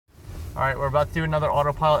All right, we're about to do another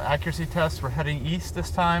autopilot accuracy test. We're heading east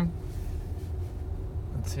this time.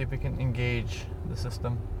 Let's see if we can engage the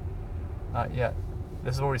system. Not yet.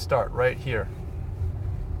 This is where we start, right here.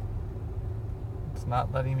 It's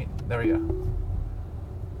not letting me. There we go.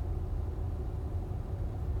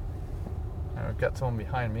 And we've got someone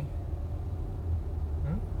behind me.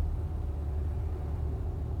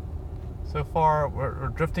 So far, we're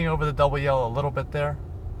drifting over the double yellow a little bit there.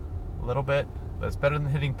 A little bit. But it's better than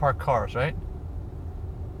hitting parked cars, right?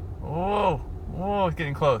 Whoa! Whoa, it's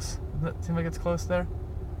getting close. Doesn't it seem like it's close there?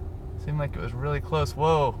 Seemed like it was really close.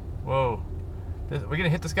 Whoa! Whoa. Are we gonna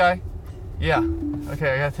hit this guy? Yeah.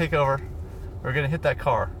 Okay, I gotta take over. We're gonna hit that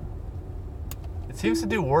car. It seems to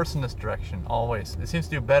do worse in this direction, always. It seems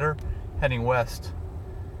to do better heading west,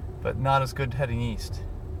 but not as good heading east.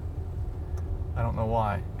 I don't know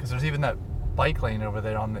why. Because there's even that bike lane over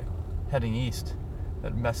there on the heading east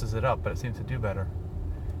that messes it up, but it seems to do better.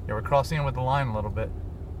 Yeah, we're crossing in with the line a little bit.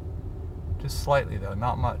 Just slightly though,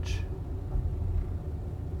 not much.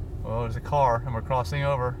 Oh, there's a car and we're crossing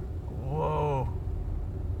over. Whoa.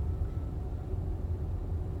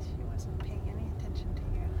 She wasn't paying any attention to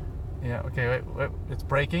you. Yeah, okay, wait, it's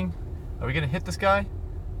braking. Are we gonna hit this guy?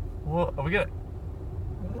 Whoa, are we gonna?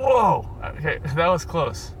 Whoa! Okay, that was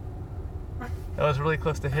close. That was really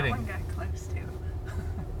close to hitting. That one got close too.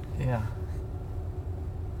 Yeah.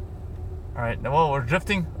 All right, now we're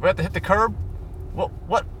drifting. We have to hit the curb.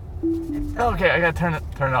 What? Okay, I gotta turn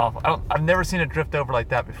it off. I've never seen it drift over like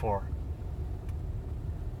that before.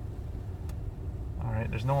 All right,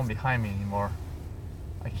 there's no one behind me anymore.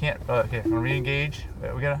 I can't. Okay, I'm gonna re-engage.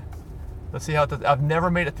 Let's see how it does. I've never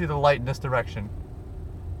made it through the light in this direction.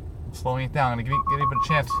 I'm slowing it down. I'm gonna give it a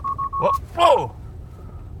chance. Whoa!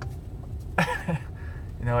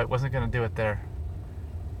 You know, it wasn't gonna do it there.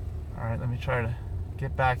 All right, let me try to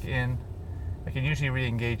get back in. I can usually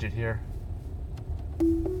re-engage it here.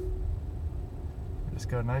 Just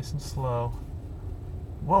go nice and slow.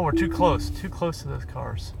 Whoa, we're too close to those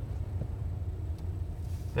cars.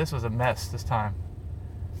 This was a mess this time.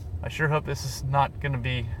 I sure hope this is not going to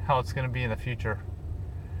be how it's going to be in the future.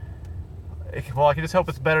 Well, I can just hope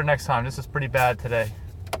it's better next time. This is pretty bad today.